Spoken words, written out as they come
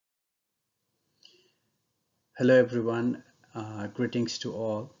Hello everyone, greetings to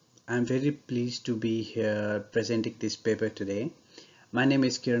all. I'm very pleased to be here presenting this paper today. My name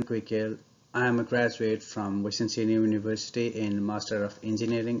is Kiran Kuikel. I am a graduate from Hosseini University in Master of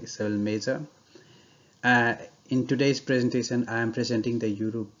Engineering Civil Major. Uh, in today's presentation, I am presenting the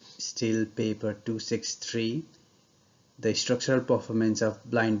Eurosteel paper 263, the structural performance of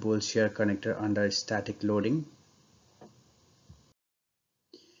blind bowl shear connector under static loading.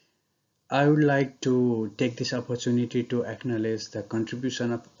 I would like to take this opportunity to acknowledge the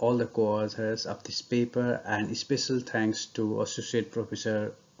contribution of all the co-authors of this paper, and special thanks to Associate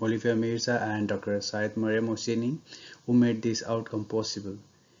Professor Olivia Mirza and Dr. Seyedeh Maryam Hosseini, who made this outcome possible.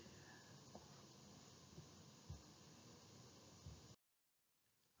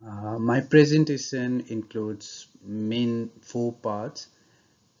 My presentation includes main four parts,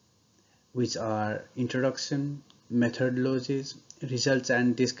 which are introduction, methodologies, results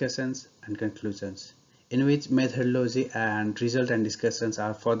and discussions, and conclusions, in which methodology and result and discussions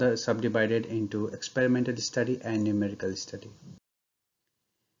are further subdivided into experimental study and numerical study.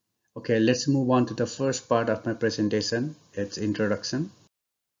 Okay, let's move on to the first part of my presentation, its introduction.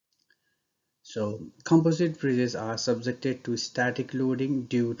 So, composite bridges are subjected to static loading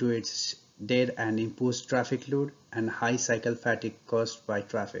due to its dead and imposed traffic load and high cycle fatigue caused by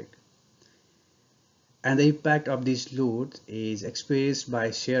traffic. And the impact of these loads is experienced by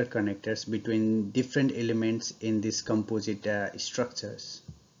shear connectors between different elements in these composite structures.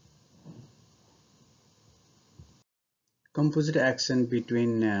 Composite action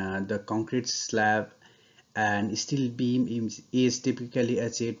between the concrete slab and steel beam is typically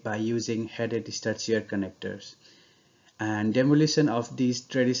achieved by using headed stud shear connectors. And demolition of this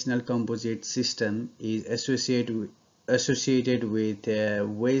traditional composite system is associated with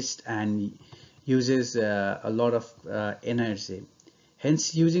waste and uses a lot of energy.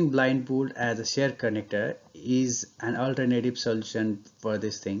 Hence, using blind bolt as a shear connector is an alternative solution for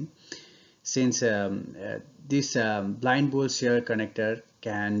this thing, since this blind bolt shear connector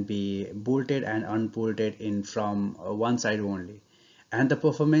can be bolted and unbolted in from one side only, and the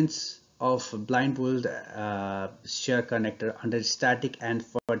performance of blind bolt shear connector under static and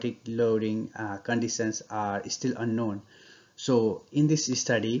fatigue loading conditions are still unknown. So in this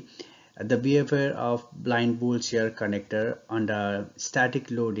study, the behavior of blind bolt shear connector under static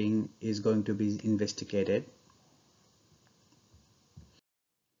loading is going to be investigated.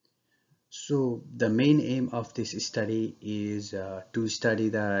 So the main aim of this study is to study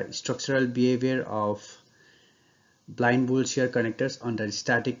the structural behavior of blind bolt shear connectors under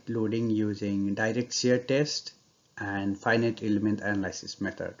static loading using direct shear test and finite element analysis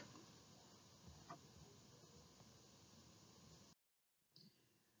method.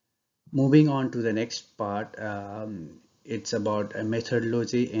 Moving on to the next part, it's about a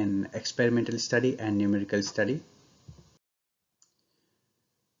methodology in experimental study and numerical study.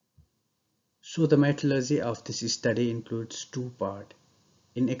 So the methodology of this study includes two parts.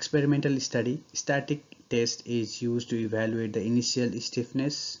 In experimental study, static test is used to evaluate the initial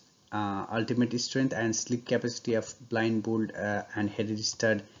stiffness, ultimate strength and slip capacity of blind bolt and headed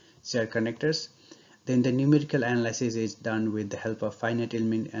stud shear connectors. Then the numerical analysis is done with the help of finite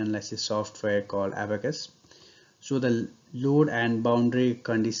element analysis software called Abacus. So the load and boundary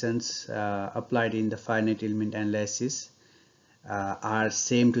conditions applied in the finite element analysis are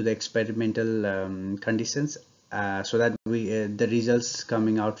same to the experimental conditions, so that the results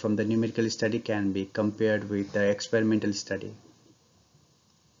coming out from the numerical study can be compared with the experimental study.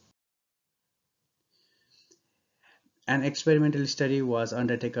 An experimental study was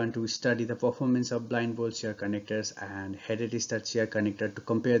undertaken to study the performance of blind bolt shear connectors and headed stud shear connector to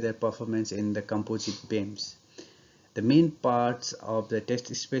compare their performance in the composite beams. The main parts of the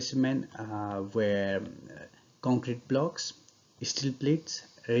test specimen were concrete blocks, steel plates,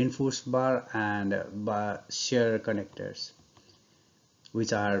 reinforced bar and bar shear connectors,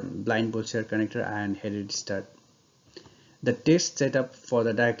 which are blind bolt shear connector and headed stud. The test setup for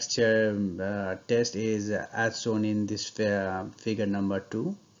the direct shear test is as shown in this figure number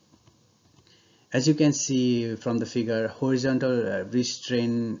 2. As you can see from the figure, horizontal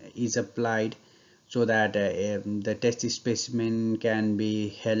restraint is applied so that the test specimen can be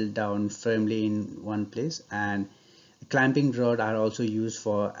held down firmly in one place, and clamping rod are also used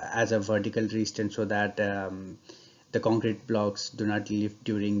for as a vertical restraint so that the concrete blocks do not lift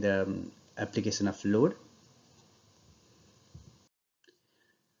during the application of load.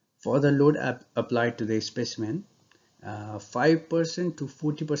 For the load applied to the specimen, 5% to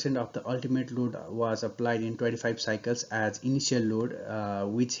 40% of the ultimate load was applied in 25 cycles as initial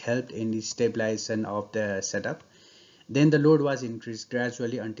load, which helped in the stabilization of the setup. Then the load was increased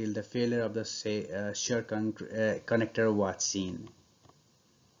gradually until the failure of the shear connector was seen.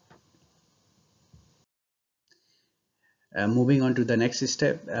 Moving on to the next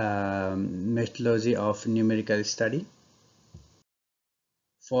step, methodology of numerical study.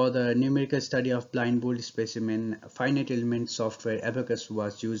 For the numerical study of blind bolt specimen, finite element software Abacus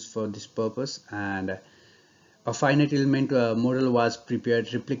was used for this purpose, and a finite element model was prepared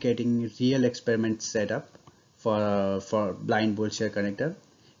replicating real experiment setup for blind bolt shear connector.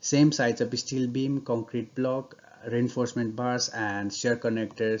 Same size of steel beam, concrete block, reinforcement bars and shear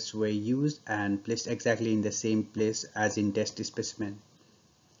connectors were used and placed exactly in the same place as in test specimen.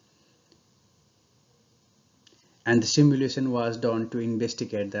 And the simulation was done to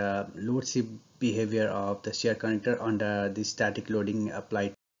investigate the load shift behavior of the shear connector under the static loading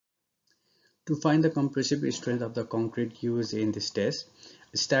applied. To find the compressive strength of the concrete used in this test,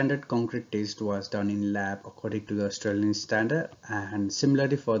 a standard concrete test was done in lab according to the Australian standard, and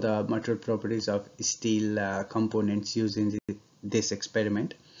similarly for the material properties of steel components used in this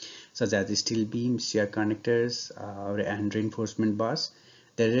experiment, such as steel beams, shear connectors, and reinforcement bars.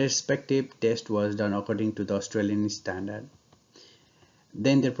 The respective test was done according to the Australian standard.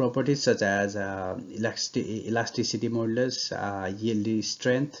 Then the properties such as elasticity modulus, yield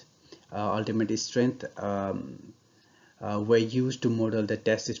strength, ultimate strength were used to model the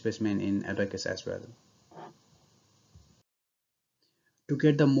test specimen in Abacus as well. To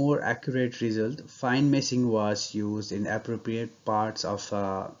get the more accurate result, fine meshing was used in appropriate parts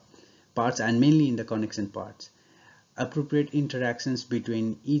and mainly in the connection parts. Appropriate interactions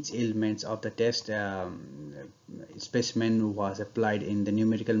between each elements of the test specimen was applied in the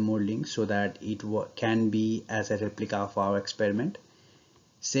numerical modeling so that it can be as a replica of our experiment.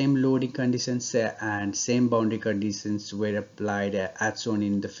 Same loading conditions and same boundary conditions were applied as shown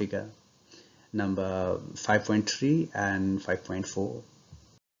in the figure number 5.3 and 5.4.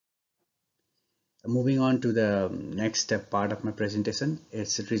 Moving on to the next part of my presentation,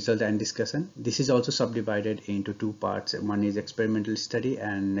 it's result and discussion. This is also subdivided into two parts. One is experimental study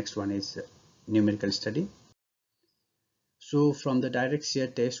and next one is numerical study. So from the direct shear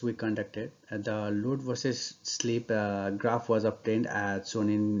test we conducted, the load versus slip graph was obtained as shown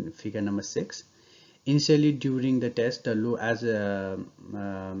in figure number 6. Initially during the test, the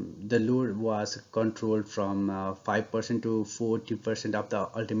load was controlled from 5% to 40% of the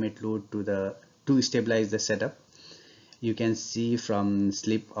ultimate load to stabilize the setup. You can see from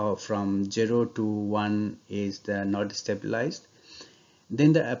slip from 0 to 1 is the not stabilized.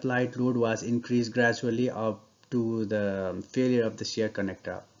 Then the applied load was increased gradually up to the failure of the shear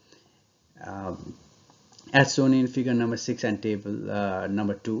connector, as shown in figure number 6 and table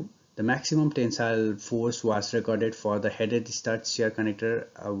number 2. The maximum tensile force was recorded for the headed stud shear connector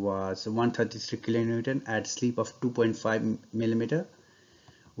was 133 kN at slip of 2.5 mm,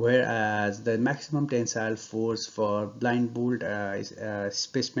 whereas the maximum tensile force for blind bolt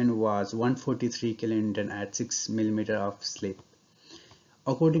specimen was 143 kN at 6 mm of slip.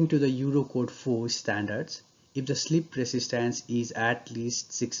 According to the Euro Code 4 standards, if the slip resistance is at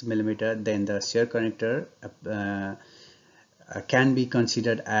least 6 mm, then the shear connector can be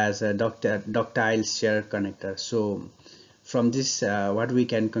considered as a ductile shear connector. So from this what we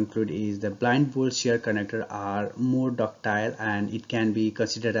can conclude is the blind bolt shear connector are more ductile and it can be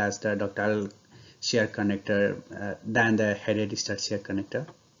considered as the ductile shear connector than the headed stud shear connector.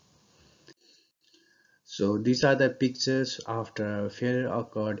 So these are the pictures after failure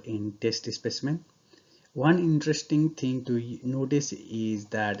occurred in test specimen. One interesting thing to notice is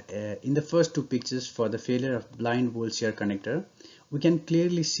that in the first two pictures for the failure of blind bolt shear connector, we can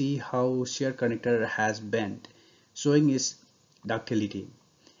clearly see how shear connector has bent, showing its ductility.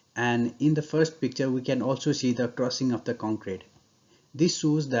 And in the first picture, we can also see the crossing of the concrete. This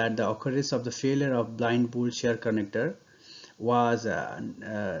shows that the occurrence of the failure of blind bolt shear connector was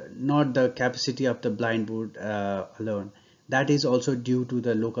not the capacity of the blind bolt alone. That is also due to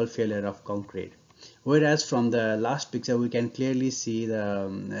the local failure of concrete. Whereas from the last picture we can clearly see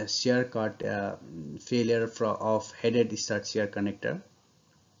the shear cut failure of headed stud shear connector.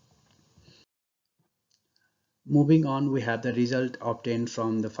 Moving on, we have the result obtained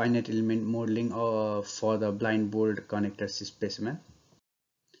from the finite element modeling for the blind bolt connector specimen.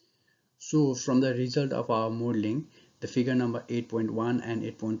 So from the result of our modeling, the figure number 8.1 and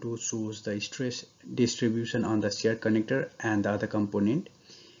 8.2 shows the stress distribution on the shear connector and the other component.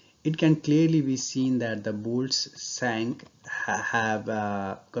 It can clearly be seen that the bolts sank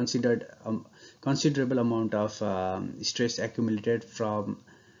have considerable amount of stress accumulated from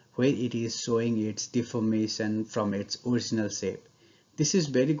where it is showing its deformation from its original shape. This is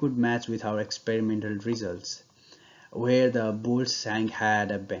very good match with our experimental results. where the bolt sank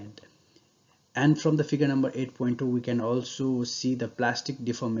had a bend. And from the figure number 8.2, we can also see the plastic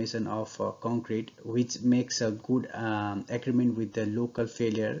deformation of concrete, which makes a good agreement with the local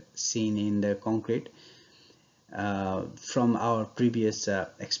failure seen in the concrete from our previous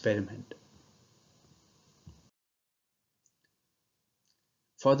experiment.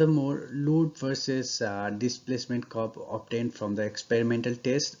 Furthermore, load versus displacement curve obtained from the experimental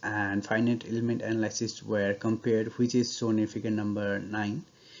test and finite element analysis were compared, which is shown in figure number 9.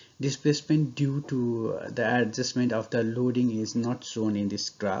 Displacement due to the adjustment of the loading is not shown in this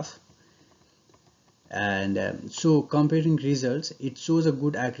graph. And so comparing results, it shows a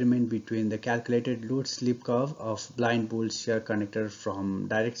good agreement between the calculated load slip curve of blind bolt shear connector from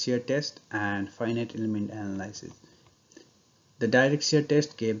direct shear test and finite element analysis. The direct shear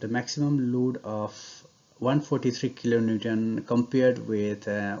test gave the maximum load of 143 kilonewton compared with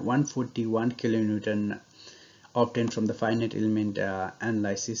 141 kilonewton obtained from the finite element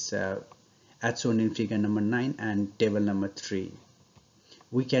analysis as shown in figure number 9 and table number 3.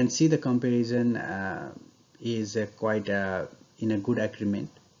 We can see the comparison is quite in a good agreement.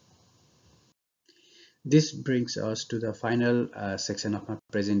 This brings us to the final section of my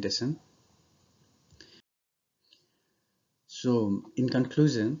presentation. So in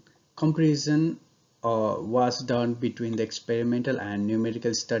conclusion, comparison was done between the experimental and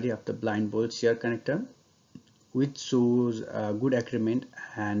numerical study of the blind bolt shear connector, which shows a good agreement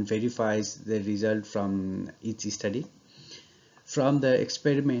and verifies the result from each study. From the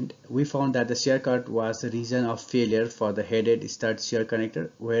experiment, we found that the shear cut was the reason of failure for the headed stud shear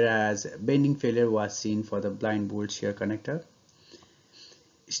connector, whereas bending failure was seen for the blind bolt shear connector.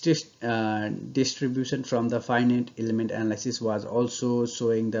 Distribution from the finite element analysis was also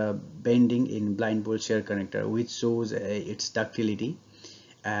showing the bending in blind bolt shear connector, which shows its ductility,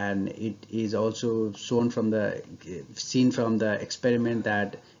 and it is also shown from the seen from the experiment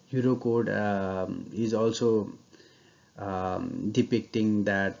that Eurocode is also depicting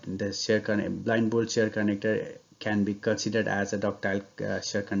that the blind bolt shear connector can be considered as a ductile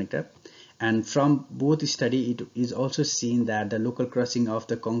shear connector. And from both study, it is also seen that the local crushing of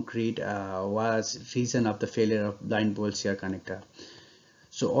the concrete was reason of the failure of blind bolt shear connector.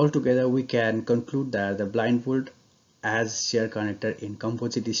 So altogether, we can conclude that the blind bolt as shear connector in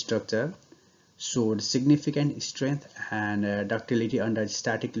composite structure showed significant strength and ductility under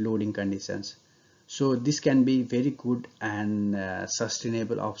static loading conditions. So this can be very good and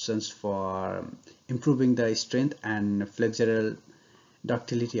sustainable options for improving the strength and flexural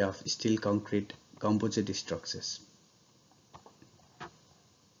ductility of steel concrete composite structures.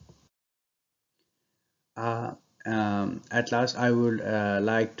 At last, I would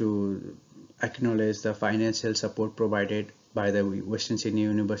like to acknowledge the financial support provided by the Western Sydney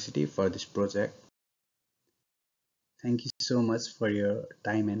University for this project. Thank you so much for your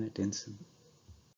time and attention.